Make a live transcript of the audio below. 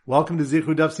Welcome to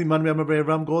Zichru Daf Siman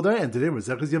Ram Goldar, and today we're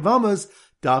Zechus Yevamos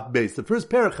Daf Beis. The first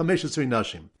parak, Chamesh Esrei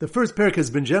Nashim. The first parak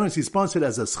has been generously sponsored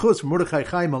as a schus for Mordechai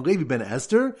Chaim Levi ben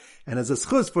Esther, and as a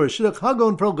schus for a Shidduch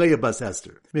Hagon for Leah bas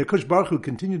Esther. May HaKadosh Baruch Hu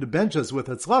continue to bench us with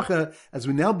Hatzlacha as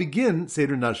we now begin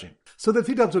Seder Nashim. So the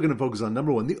three topics we're going to focus on.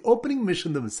 Number one, the opening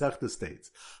mission of the Masechta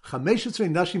states, Chamesh Esrei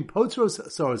Nashim Potros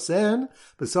Sarasen,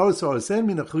 V'Saros Sarasen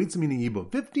Min HaChalitza Min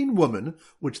HaYibum. 15 women,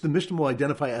 which the Mishnah will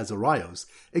identify as arayos,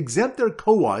 exempt their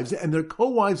co-wives and their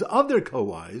co-wives of their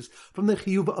co-wives from the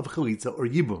chiyuv of chalitza or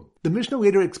yibum. The Mishnah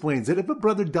later explains that if a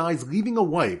brother dies leaving a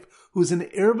wife who is an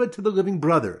erva to the living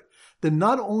brother, then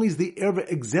not only is the erva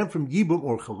exempt from yibum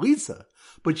or chalitza,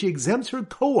 but she exempts her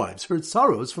co-wives, her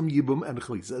tsaros, from yibum and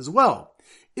chalitza as well.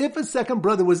 If a second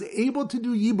brother was able to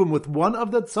do yibum with one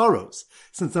of the tsaros,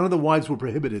 since none of the wives were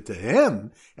prohibited to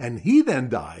him, and he then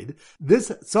died,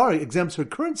 this tsar exempts her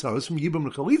current tsaros from yibum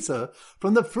and chalitza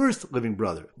from the first living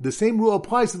brother. The same rule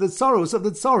applies to the tsaros of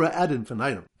the tsara ad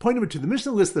infinitum. Point number two, the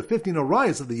Mishnah lists the 15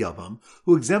 arayas of the Yavam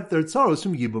who exempt their tsaros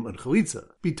from yibum and chalitza.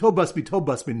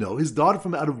 Bitobas Bino, his daughter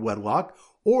from out of wedlock,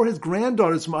 or his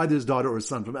granddaughters from either his daughter or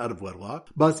son from out of wedlock,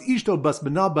 Bas Ishto Bas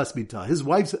Bina Bas Bita, his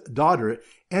wife's daughter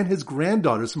and his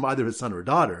granddaughters from either his son or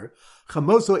daughter,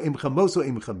 Chamoso Im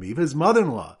Chamiv, his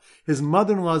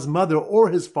mother-in-law's mother or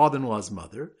his father-in-law's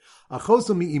mother,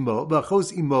 Achoso Mi Imo,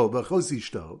 Bachos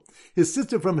Ishto, his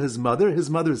sister from his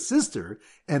mother's sister,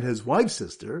 and his wife's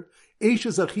sister,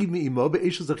 Eishes Achiv Mi Imo,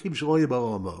 Be'eshes Achiv Shelo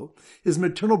Yebalomo, his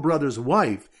maternal brother's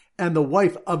wife, and the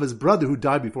wife of his brother who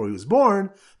died before he was born,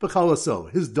 B'chalaso,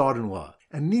 his daughter-in-law.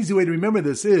 And an easy way to remember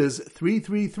this is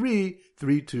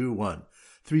 3-3-3-3-2-1.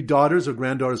 3 daughters or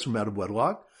granddaughters from out of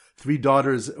wedlock, 3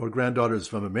 daughters or granddaughters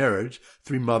from a marriage,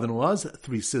 3 mother-in-laws,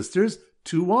 3 sisters,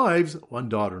 2 wives, 1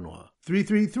 daughter-in-law.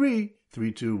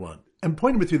 3-3-3-3-2-1. And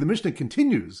point number 3, the Mishnah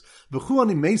continues,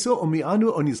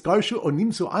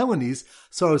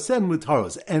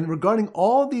 and regarding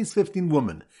all these 15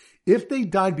 women, if they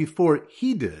died before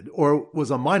he did, or was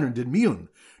a minor and did miyun,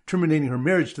 terminating her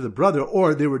marriage to the brother,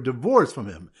 or they were divorced from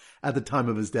him at the time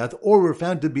of his death, or were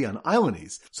found to be on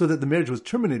Islandese, so that the marriage was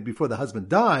terminated before the husband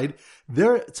died,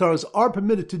 their tzaros are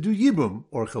permitted to do yibum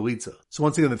or chalitza. So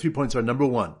once again, the 3 points are: number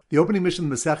 1, the opening mission of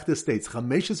the Masechta states,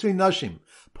 Chamesh Esrei Nashim,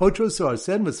 Potros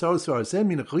Sarasen, V'Saros Sarasen,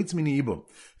 Min HaChalitza Min HaYibum.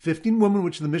 15 women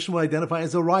which the mission will identify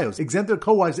as arayos, exempt their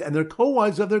co-wives and their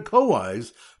co-wives of their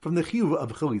co-wives from the chiyuv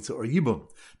of chalitza or yibum.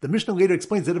 The Mishnah later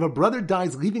explains that if a brother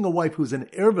dies leaving a wife who is an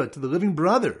erva to the living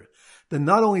brother, then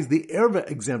not only is the erva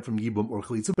exempt from yibum or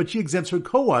chalitza, but she exempts her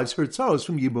co-wives, her tsaros,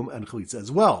 from yibum and chalitza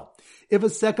as well. If a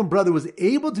second brother was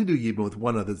able to do yibum with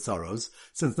one of the tsaros,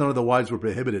 since none of the wives were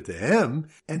prohibited to him,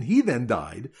 and he then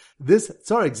died, this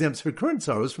tsar exempts her current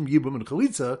tsaros from yibum and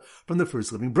chalitza from the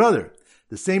first living brother.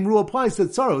 The same rule applies to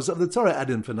the tsaros of the tzara ad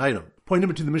infinitum. Point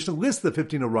number 2, the Mishnah lists the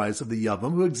 15 arayas of the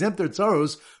Yavam who exempt their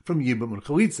tsaros from yibum and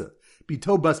chalitza.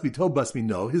 Bitobas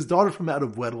Bino, his daughter from out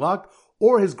of wedlock,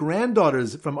 or his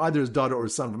granddaughters from either his daughter or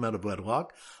son from out of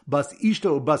wedlock, Bas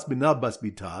Ishto Bas Bina Bas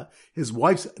Bita, his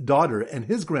wife's daughter and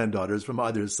his granddaughters from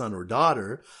either his son or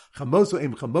daughter, Chamoso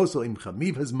Im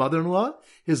Chamiv, his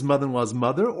mother-in-law's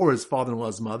mother or his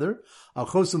father-in-law's mother,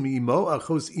 Achos Imo,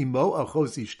 Achos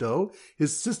Ishto,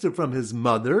 his sister from his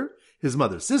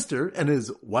mother's sister and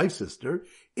his wife's sister,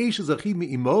 his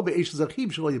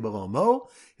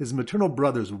maternal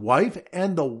brother's wife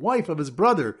and the wife of his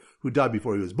brother who died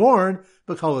before he was born,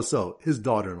 B'chalaso, his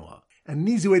daughter-in-law. And an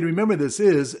easy way to remember this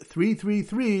is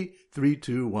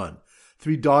 3-3-3-3-2-1.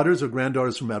 3 daughters or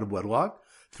granddaughters from out of wedlock,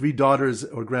 3 daughters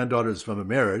or granddaughters from a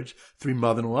marriage, 3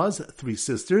 mother-in-laws, 3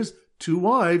 sisters, 2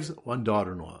 wives, 1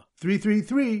 daughter-in-law.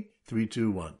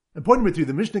 3-3-3-3-2-1. And point number 3,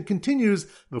 the Mishnah continues,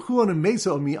 and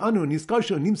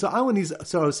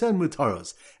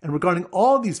regarding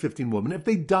all these 15 women, if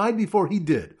they died before he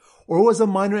did, or was a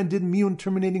minor and did miyun,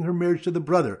 terminating her marriage to the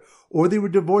brother, or they were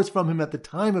divorced from him at the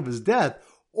time of his death,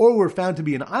 or were found to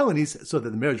be an Islandese, so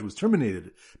that the marriage was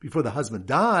terminated before the husband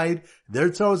died, their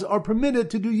tzaros are permitted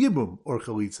to do yibum or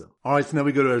chalitza. Alright, so now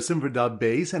we go to our sim for dab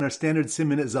base, and our standard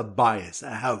siman is a bias,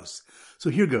 a house. So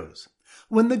here goes.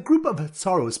 When the group of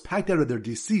tzaros packed out of their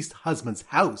deceased husband's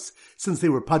house, since they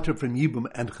were patra from yibum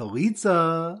and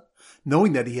chalitza,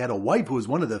 knowing that he had a wife who was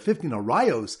one of the 15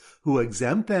 arayos who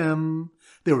exempt them,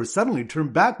 they were suddenly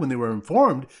turned back when they were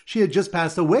informed she had just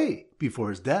passed away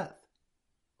before his death.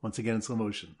 Once again in slow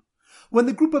motion. When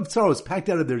the group of tzaros packed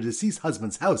out of their deceased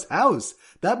husband's house,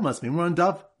 that must mean we're on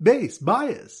daf base,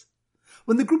 bias.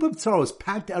 When the group of tsaros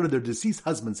packed out of their deceased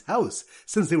husband's house,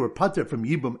 since they were pater from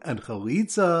Yibum and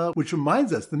Chalitza, which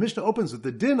reminds us, the Mishnah opens with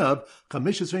the din of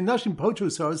Chamish Esrei Nashim Potru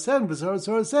Sarasen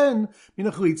V'Sarasen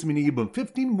Mina Chalitza Mina Yibum.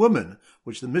 15 women,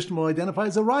 which the Mishnah will identify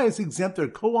as arayos, exempt their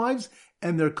co-wives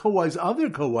and their co-wives of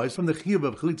their co-wives from the chiyuv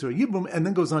of chalitza or yibum, and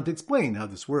then goes on to explain how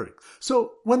this works.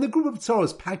 So, when the group of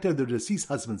tsaros packed out of their deceased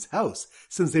husband's house,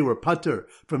 since they were pater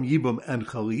from yibum and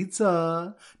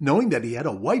chalitza, knowing that he had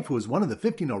a wife who was one of the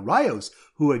 15 arayos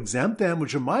who exempt them,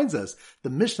 which reminds us, the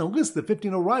Mishnah lists the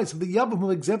 15 arayos of the Yavam who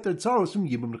exempt their tsaros from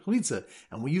yibum and chalitza,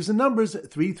 and we use the numbers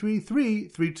 333,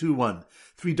 321.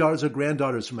 3 daughters or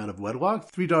granddaughters from out of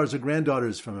wedlock, 3 daughters or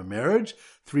granddaughters from a marriage,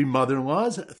 3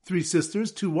 mother-in-laws, 3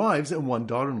 sisters, 2 wives, and 1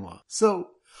 daughter-in-law.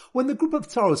 So, when the group of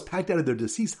tsaros packed out of their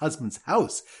deceased husband's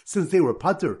house, since they were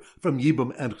pater from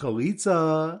Yibum and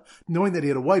Chalitza, knowing that he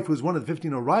had a wife who was one of the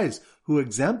 15 arayos who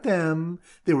exempt them,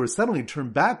 they were suddenly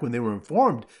turned back when they were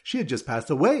informed she had just passed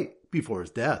away before his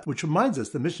death. Which reminds us,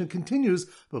 the Mishnah continues,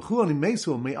 and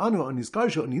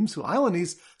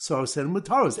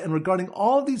regarding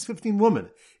all these 15 women,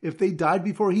 if they died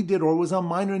before he did, or was a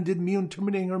minor and did miyun,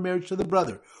 terminating her marriage to the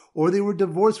brother, or they were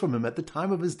divorced from him at the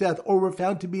time of his death, or were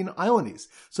found to be in Ilanis,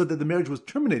 so that the marriage was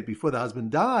terminated before the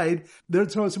husband died, their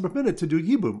tsaros are permitted to do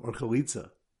yibum or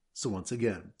chalitza. So once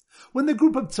again, when the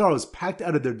group of tsaros packed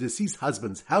out of their deceased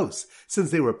husband's house,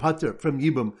 since they were pater from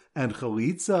Yibum and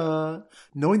Chalitza,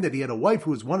 knowing that he had a wife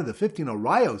who was one of the 15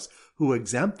 arayos who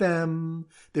exempt them,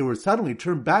 they were suddenly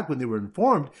turned back when they were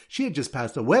informed she had just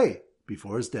passed away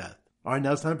before his death. Alright,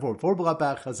 now it's time for 4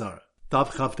 B'Lapach Chazara.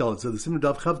 Daf Chav Daled. So the simmer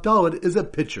Daf Chav Daled is a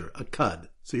pitcher, a cud.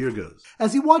 So here goes.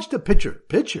 As he watched a pitcher,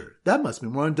 that must be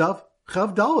more on Daf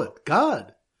Chav Daled,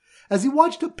 God. As he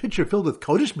watched a pitcher filled with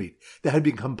kodesh meat that had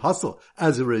become puzzle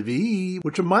as a revi,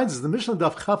 which reminds us the Mishnah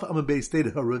Daf Chaf Amabay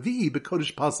stated a revi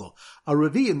bekodesh puzzle. A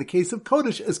revi in the case of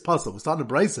kodesh is puzzle. It's not in a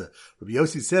brisa. Rabbi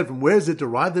Yossi said, from where is it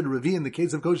derived that a revi in the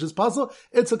case of kodesh is puzzle?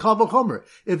 It's a kal v'chomer.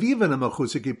 If even a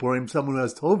mechusar kippurim, someone who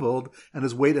has toveld and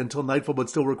has waited until nightfall but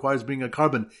still requires bringing a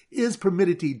carbon, is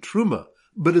permitted to eat truma,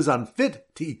 but is unfit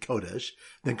to eat kodesh,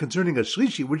 then concerning a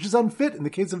shlishi, which is unfit in the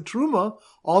case of truma,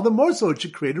 all the more so it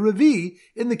should create a revi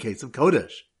in the case of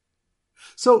kodesh.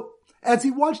 So, as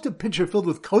he watched a pitcher filled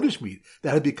with kodesh meat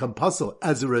that had become puzzle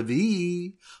as a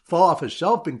revi fall off a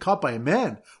shelf being caught by a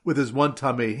man with his one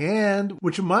tameh hand,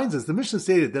 which reminds us, the Mishnah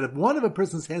stated that if one of a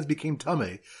person's hands became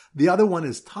tameh, the other one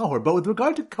is tahor. But with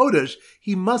regard to kodesh,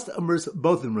 he must immerse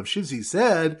both of them. Rav Shivzi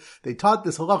said they taught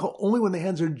this halacha only when the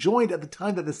hands are joined at the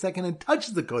time that the second hand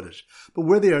touches the kodesh. But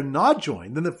where they are not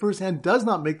joined, then the first hand does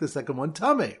not make the second one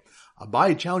tameh.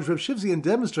 Abai challenged Rav Shivzi and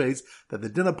demonstrates that the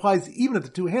din applies even if the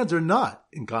two hands are not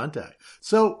in contact.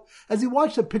 So, as he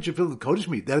watched a pitcher filled with kodesh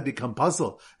meat that had become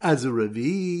puzzle as a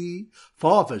revi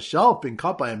fall off a shelf being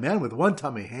caught by a man with one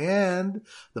tameh hand,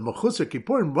 the mechusar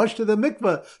kippurim rushed to the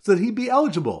mikveh so that he'd be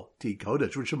eligible to eat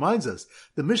kodesh, which reminds us,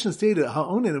 the Mishnah stated,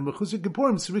 ha'onen and mechusar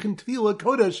kippurim srichen tefillah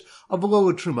kodesh of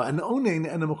v'lo truma, an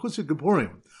onen and a mechusar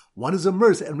kippurim. One is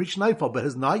immersed and reached nightfall, but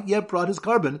has not yet brought his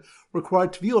carbon,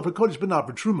 required tevilah for kodesh, but not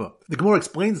for truma. The Gemara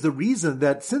explains the reason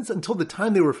that since until the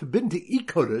time they were forbidden to eat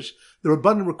kodesh, the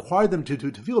Rabbanan required them to do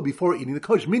tevilah before eating the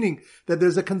kodesh, meaning that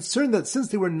there's a concern that since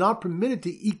they were not permitted to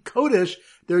eat kodesh,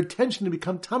 their intention to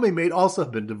become tameh may also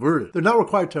have been diverted. They're not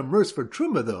required to immerse for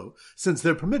truma though, since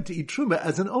they're permitted to eat truma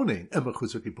as an onen and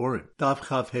mechusar kippurim. Daf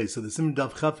Chaf Hey. So the simon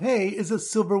Daf Chaf Hey is a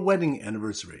silver wedding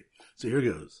anniversary. So here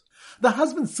goes. The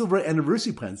husband's silver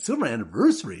anniversary plans. Silver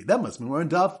anniversary? That must mean we're in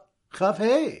Daf Chaf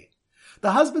Hey.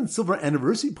 The husband's silver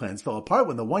anniversary plans fell apart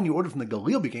when the wine you ordered from the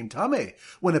Galil became tameh,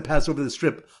 when it passed over the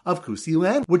strip of Kusi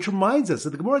land, which reminds us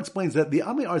that the Gemara explains that the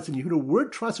Amei Arts and Yehuda were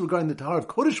trusted regarding the tahar of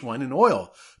Kodesh wine and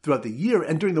oil throughout the year,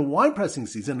 and during the wine pressing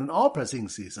season and all pressing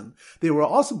season, they were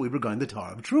also believed regarding the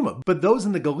tahar of Truma. But those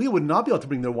in the Galil would not be able to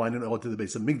bring their wine and oil to the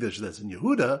base of Migdash, that's in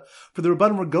Yehuda, for the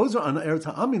Rabbanim were gozer on Eretz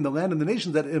Ha'amim, the land of the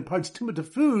nations, that imparts tumah to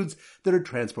foods that are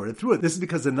transported through it. This is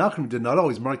because the Nachrim did not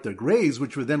always mark their graves,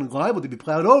 which were then liable to be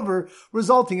plowed over,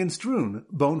 resulting in strewn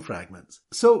bone fragments.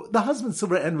 So the husband's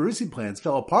silver anniversary plans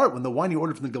fell apart when the wine he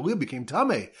ordered from the Galil became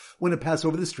tameh, when it passed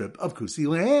over the strip of Kusi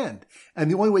land.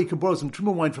 And the only way he could borrow some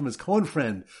Truma wine from his Kohen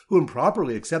friend, who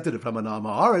improperly accepted it from an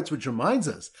Amaretz, which reminds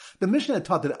us, the Mishnah had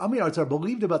taught that Amaretz are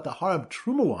believed about the har of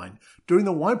Truma wine during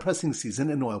the wine pressing season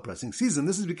and oil pressing season.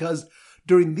 This is because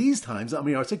during these times,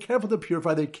 Amaretz are careful to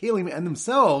purify their kalim and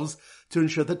themselves to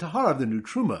ensure the tahara of the new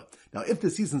truma. Now, if the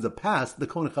seasons have passed, the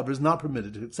Kohen Chaver is not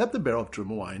permitted to accept the barrel of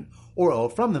truma wine or oil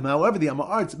from them. However, the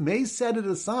Amarts may set it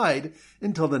aside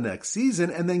until the next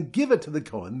season and then give it to the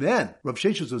Kohen then. Rav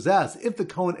Sheshus was asked, if the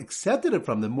Kohen accepted it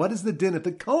from them, what is the din if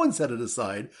the Kohen set it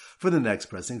aside for the next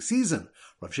pressing season?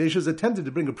 Rav Sheshus attempted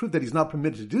to bring a proof that he's not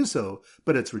permitted to do so,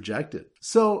 but it's rejected.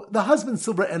 So, the husband's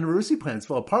silver anniversary plans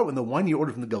fell apart when the wine he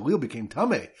ordered from the Galil became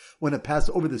tameh, when it passed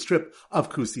over the strip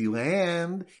of Kusi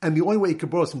land, and the only way he could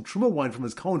borrow some truma wine from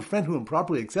his Kohen friend who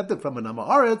improperly accepted from an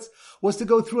Amaretz was to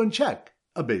go through and check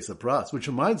a Beis Pras, which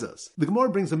reminds us, the Gemara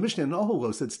brings a Mishnah in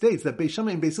Oholos that states that Beis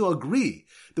Shammai and Beis Hillel agree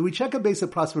that we check a Beis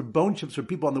Pras for bone chips for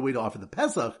people on the way to offer the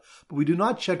Pesach, but we do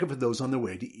not check it for those on their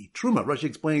way to eat Truma. Rashi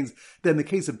explains that in the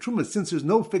case of Truma, since there's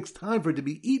no fixed time for it to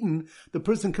be eaten, the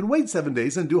person can wait 7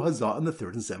 days and do Hazah on the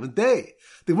 3rd and 7th day.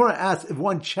 The Gemara asks, if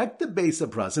one checked the Beis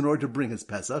Pras in order to bring his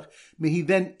Pesach, may he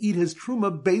then eat his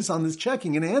Truma based on this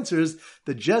checking? And answers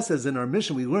that just as in our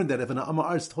mission we learned that if an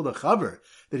Amar told a Chaver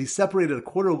that he separated a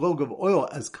quarter log of oil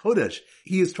as Kodesh,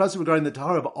 he is trusted regarding the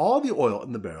tahara of all the oil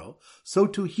in the barrel. So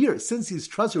too here, since he's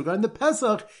trusted regarding the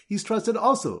Pesach, he's trusted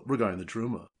also regarding the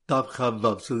Truma. Dav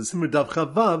Chavav. So the Simmer Dav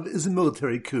Chavav is a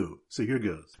military coup. So here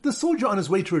goes. The soldier on his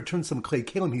way to return some clay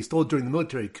kalim he stole during the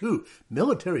military coup.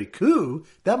 Military coup?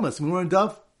 That must mean we're in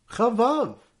Dav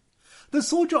Chavav. The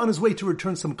soldier on his way to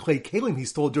return some clay kalim he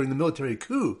stole during the military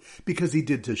coup because he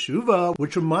did teshuvah,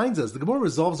 which reminds us, the Gemara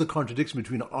resolves a contradiction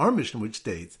between our Mishnah, which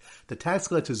states that tax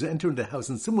collectors who enter into a house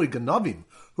and similarly ganavim,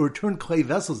 who return clay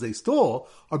vessels they stole,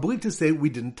 are believed to say we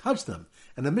didn't touch them.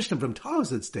 And the Mishnah from Taros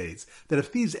that states that if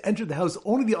thieves entered the house,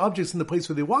 only the objects in the place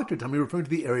where they walked are tamei, referring to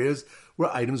the areas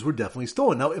where items were definitely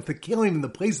stolen. Now, if the kalim in the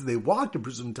places they walked are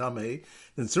presumed tamei,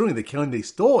 then certainly the kalim they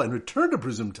stole and returned are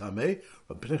presumed tamei.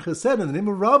 Rabbi Pinchas said in the name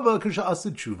of Rava, Kasha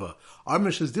Asid Tshuva. Our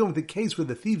Mishnah is dealing with the case where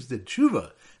the thieves did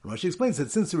tshuva. And Rashi explains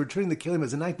that since they're returning the kalim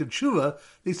as an act of tshuva,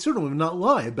 they certainly would not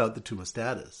lie about the tumah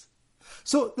status.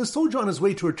 So the soldier on his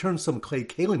way to return some clay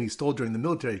kalim he stole during the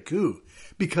military coup,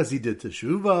 because he did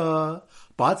teshuvah,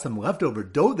 bought some leftover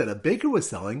dough that a baker was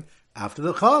selling after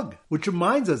the Chag. Which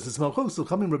reminds us, the Smalchos will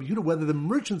come in Rabbi Yehuda, whether the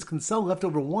merchants can sell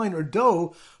leftover wine or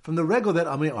dough from the regal that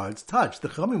Amei Arts touched. The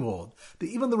Chamim hold that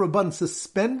even the Rabban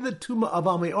suspend the Tumah of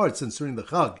Amei Arts concerning the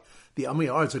Chag. The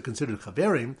Amei Arts are considered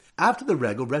Chaverim. After the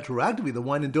regal, retroactively the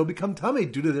wine and dough become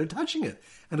Tamei due to their touching it,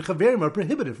 and Chaverim are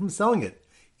prohibited from selling it.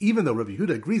 Even though Rabbi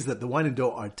Yehuda agrees that the wine and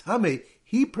dough are tamei,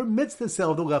 he permits the sale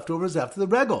of the leftovers after the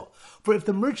regal. For if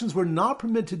the merchants were not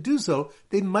permitted to do so,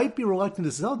 they might be reluctant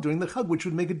to sell during the Chag, which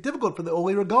would make it difficult for the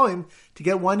Olei Regalim to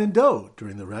get wine and dough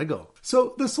during the regal.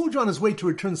 So the soldier on his way to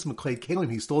return some clay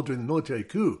kalim he stole during the military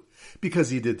coup, because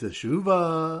he did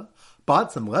teshuvah,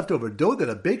 bought some leftover dough that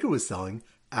a baker was selling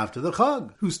after the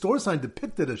Chag, whose store sign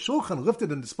depicted a shulchan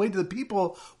lifted and displayed to the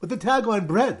people with the tagline,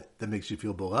 bread that makes you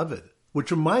feel beloved. Which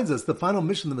reminds us, the final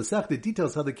Mishnah in the Masechta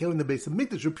details how the kalim in the Beis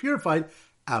Hamikdash were purified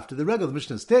after the regal. The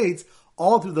Mishnah states,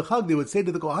 all through the Chag they would say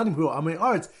to the Kohanim who are Amei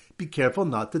Arts, be careful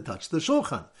not to touch the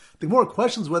shulchan. The Gemara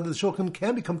questions whether the shulchan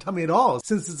can become tamei at all,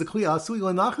 since it's a kli asui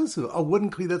lenachasu, a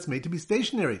wooden kli that's made to be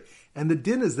stationary. And the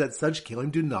din is that such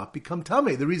kalim do not become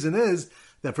tamei. The reason is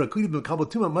that for a kli to be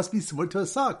mekabel tumah must be similar to a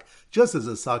sak. Just as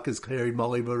a sak is carried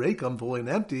malei v'reikam, full and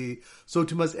empty, so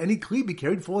too must any kli be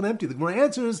carried full and empty. The Gemara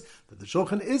answers that the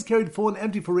shulchan is carried full and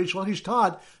empty for Reish Lakish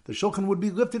taught. The shulchan would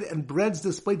be lifted and breads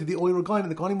displayed to the Olei Regalim,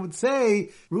 and the Kohanim would say,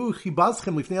 Ruh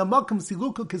chibaschem lifnei amalkim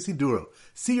siluka kesiduro.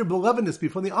 See your belovedness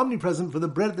before the omnipresent, for the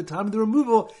bread at the time of the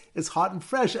removal is hot and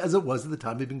fresh as it was at the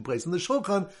time of being placed on the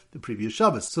shulchan the previous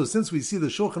Shabbos. So since we see the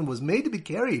shulchan was made to be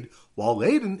carried while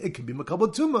laden, it can be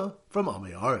makabel tumah from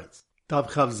Amei Aretz. Dav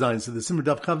Chav Zayin. So the Simmer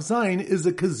Dav Chav Zayin is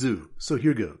a kazoo. So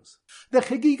here goes. The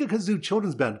Chagiga Kazoo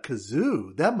children's band,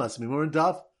 kazoo, that must be more in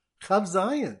Dav Chav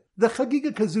Zayin. The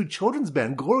Chagiga Kazoo children's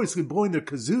band gloriously blowing their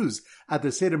kazoos at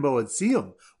the Seder Moed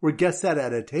Siyum, where guests sat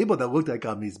at a table that looked like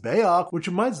a Mizbeach, which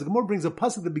reminds us, the Gemara brings a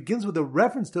pasuk that begins with a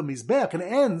reference to a Mizbeach and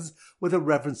ends with a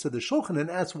reference to the Shulchan, and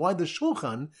asks why the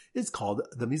Shulchan is called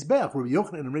the Mizbeach. Rabbi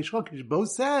Yochanan and Reish Lakish both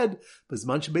said,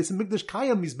 B'zman shebeis hamikdash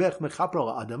kayam Mizbeach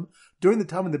mechaper adam. During the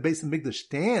time when the Beis Hamikdash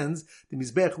stands, the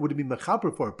Mizbeach would be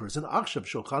mechaper for a person. Achshav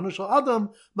Shulchan shel adam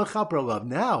mechaper alav.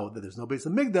 Now that there's no Beis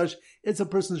Hamikdash, it's a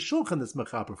person's Shulchan that's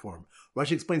mechaper for him.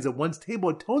 Rashi explains that one's table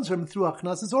atones for him through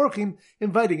Achnasas Orchim,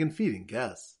 inviting and feeding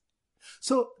guests.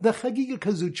 So the Chagiga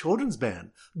Kazoo children's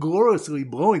band, gloriously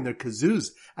blowing their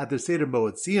kazoos at their Seder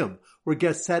Moed Siyum, where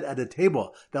guests sat at a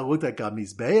table that looked like a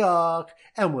mizbeach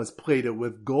and was plated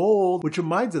with gold, which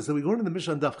reminds us that we learned in the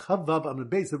Mishnah Daf Chavav Amud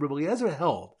Beis that Rabbi Eliezer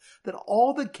held that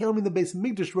all the kelim in the Beis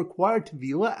Mikdash required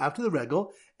tevila after the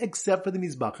regel, except for the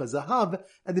mizbach hazahav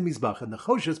and the mizbach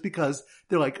nechoshes, because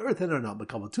they're like earth and are not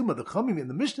makabel tumah. The Chamim in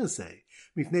the Mishnah say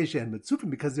mifnei she'en mitzufim,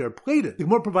 because they are plated. The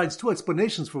Gemara provides two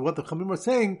explanations for what the Chamim are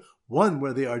saying: one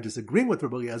where they are disagreeing with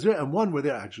Rabbi Eliezer, and one where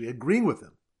they are actually agreeing with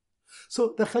him.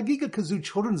 So the Chagiga Kazoo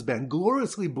children's band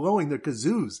gloriously blowing their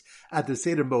kazoos at the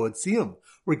Seder Moetziyim,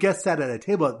 where guests sat at a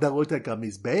table that looked like a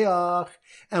mizbeach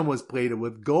and was plated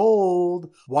with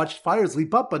gold, watched fires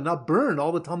leap up but not burn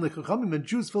all the Talmidei Chachamim and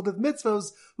Jews filled with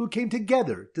mitzvos who came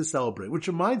together to celebrate. Which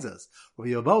reminds us, what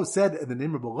Yevamos said in the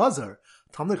name of Elazar,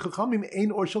 Talmidei Chachamim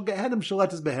ein or shel Gehenim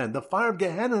shaletes behen. The fire of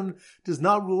Gehenim does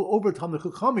not rule over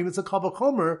Talmidei Chachamim. It's a kal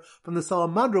vachomer from the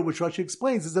Salamandra, which Rashi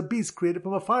explains is a beast created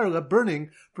from a fire left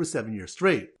burning for 7 years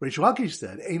straight. Reish Lakish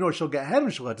said, ein or shel Gehenim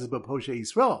shaletes b'poshe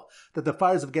Yisrael, that the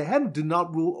fires of Gehenim do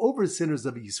not rule over sinners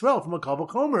of Yisrael from a kal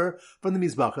vachomer from the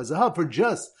Mizbach HaZahav. For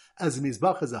just as the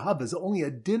Mizbach HaZahav is only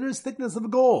a dinner's thickness of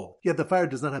gold, yet the fire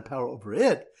does not have power over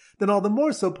it, then all the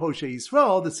more so Poshe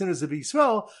Yisrael, the sinners of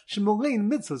Yisrael, shemolein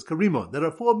mitzvahs karimon, that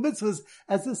are full of mitzvahs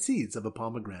as the seeds of a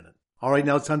pomegranate. Alright,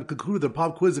 now it's time to conclude the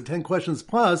pop quiz of 10 questions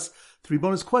plus 3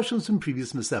 bonus questions from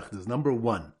previous Masechtas. Number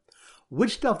 1.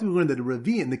 Which daf do we learn that a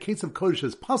Revi in the case of Kodesh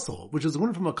is puzzle, which is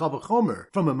learned from a kal vachomer,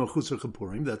 from a mechusar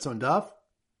chapurim? That's on daf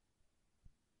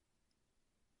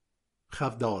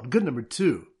Chav Daled. Good. Number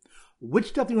 2.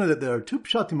 Which daf do you know that there are 2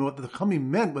 pshatim what the Chachamim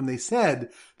meant when they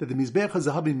said that the Mizbeach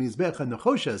HaZahav and Mizbeach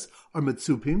HaNechoshes are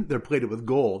mitzupim, they're plated with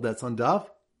gold? That's on daf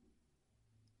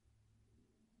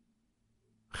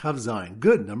Chav Zayin.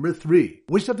 Good. Number 3.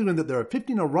 Which daf do you know that there are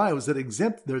 15 arayos that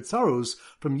exempt their tzaros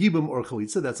from yibum or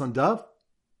chalitza? That's on daf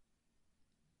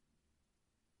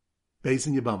Beis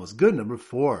and Yevamos. Good. Number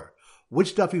 4.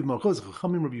 Which daf Malchos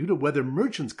Chachamim Rabbi Yehuda whether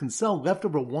merchants can sell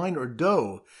leftover wine or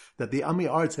dough that the Ami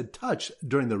Arts had touched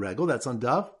during the regel? That's on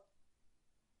daf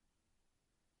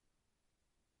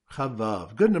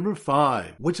Chavav. Good. Number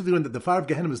 5. Which of the one that the fire of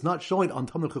Gehenna is not sholit on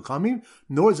Talmidei Chachamim,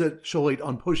 nor is it sholit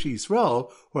on Poshe Yisrael,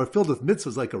 who are filled with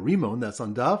mitzvahs like a rimon? That's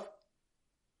on daf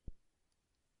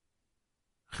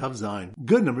Chav Zayin.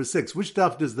 Good. Number 6. Which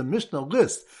daf does the Mishnah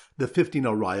list the 15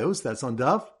 arayos? That's on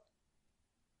daf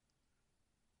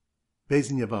Beis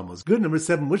and Yevamos. Good. Number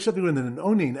 7. Which daf do we learn that an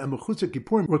onin and mechusar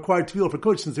kippurim required tefillah for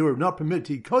kodesh, since they were not permitted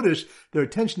to eat kodesh, their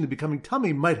attention to becoming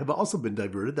tummy might have also been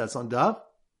diverted? That's on daf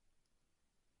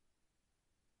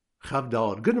Chav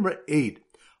Daled. Good. Number 8.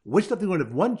 Which daf do we learn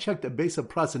if one checked a base of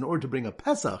pras in order to bring a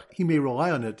Pesach, he may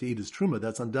rely on it to eat his truma?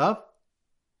 That's on daf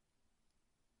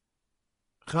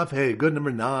Chav Hey. Good.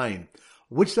 Number 9.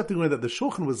 Which daf do we learn that the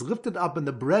shulchan was lifted up and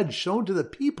the bread shown to the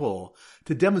people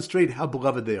to demonstrate how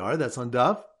beloved they are? That's on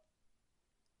daf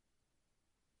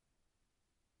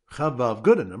Chavav.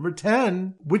 Good. And number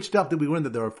 10. Which daf did we learn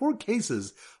that there are 4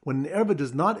 cases when an erva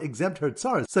does not exempt her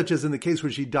tzar, such as in the case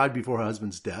where she died before her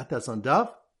husband's death? That's on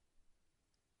daf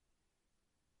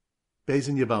Beis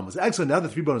and Yevamos. Excellent. Now the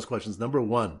 3 bonus questions. Number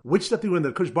 1. Which daf did we learn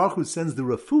that Kosh Baruch Hu sends the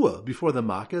refuah before the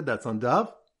makkah? That's on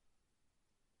daf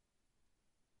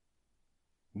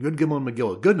Good. Gimel and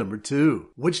Megillah. Good. Number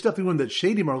 2. Which daf did we learn that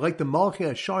shadim are like the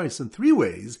Malachei Asharis in 3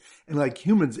 ways, and like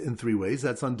humans in 3 ways?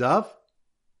 That's on daf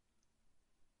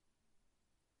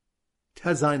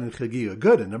Tazayin and Chagiga.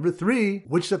 Good. And number 3,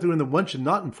 which daf do we learn that one should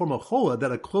not inform a chola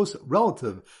that a close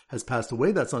relative has passed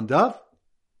away? That's on daf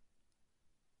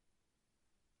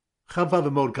Chavav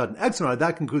and Mod Katan. Excellent.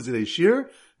 That concludes today's shir.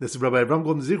 This is Rabbi Avram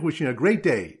Golden Zich wishing you a great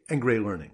day and great learning.